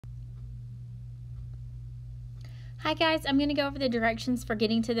Hi guys, I'm going to go over the directions for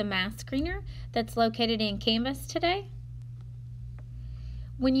getting to the math screener that's located in Canvas today.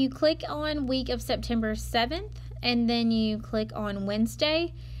 When you click on week of September 7th and then you click on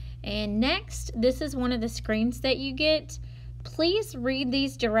Wednesday and next, this is one of the screens that you get. Please read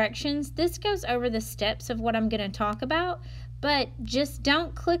these directions. This goes over the steps of what I'm going to talk about, but just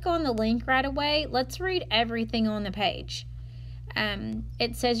don't click on the link right away. Let's read everything on the page.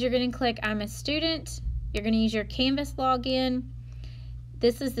 It says you're going to click I'm a student. You're going to use your Canvas login.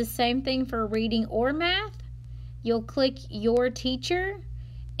 This is the same thing for reading or math. You'll click your teacher,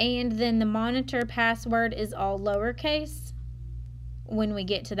 and then the monitor password is all lowercase when we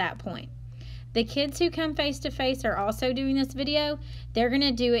get to that point. The kids who come face-to-face are also doing this video. They're going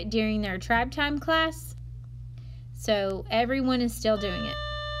to do it during their tribe time class. So everyone is still doing it.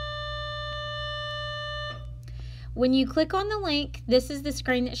 When you click on the link, this is the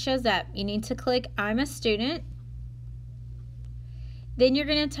screen that shows up. You need to click I'm a student. Then you're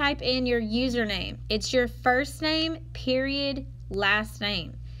going to type in your username. It's your first name, period, last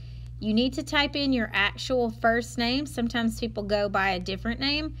name. You need to type in your actual first name. Sometimes people go by a different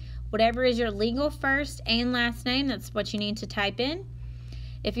name. Whatever is your legal first and last name, that's what you need to type in.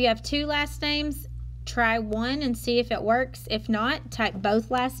 If you have two last names, try one and see if it works. If not, type both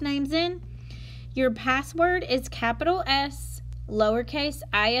last names in. Your password is capital S, lowercase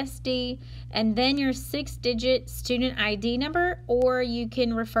ISD, and then your 6-digit student ID number, or you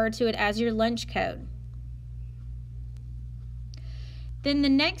can refer to it as your lunch code. Then the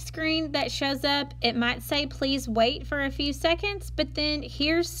next screen that shows up, it might say please wait for a few seconds, but then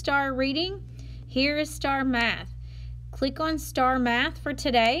here's Star Reading, here is Star Math. Click on Star Math for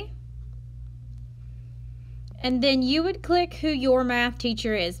today. And then you would click who your math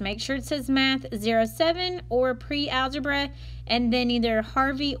teacher is. Make sure it says Math 07 or Pre-Algebra, and then either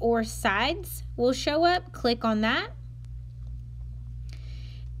Harvey or Sides will show up. Click on that.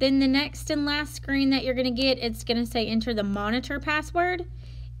 Then the next and last screen that you're going to get, it's going to say enter the monitor password.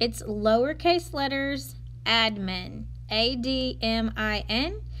 It's lowercase letters, admin,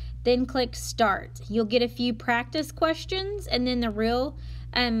 ADMIN. Then click start. You'll get a few practice questions, and then the real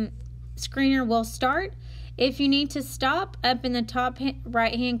screener will start. If you need to stop, up in the top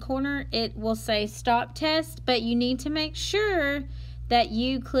right hand corner it will say stop test, but you need to make sure that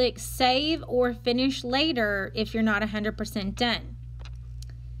you click save or finish later if you're not 100% done.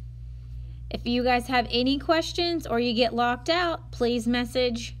 If you guys have any questions or you get locked out, please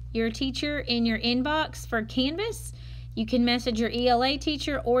message your teacher in your inbox for Canvas. You can message your ELA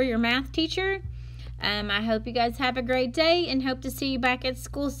teacher or your math teacher. I hope you guys have a great day and hope to see you back at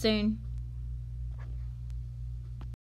school soon.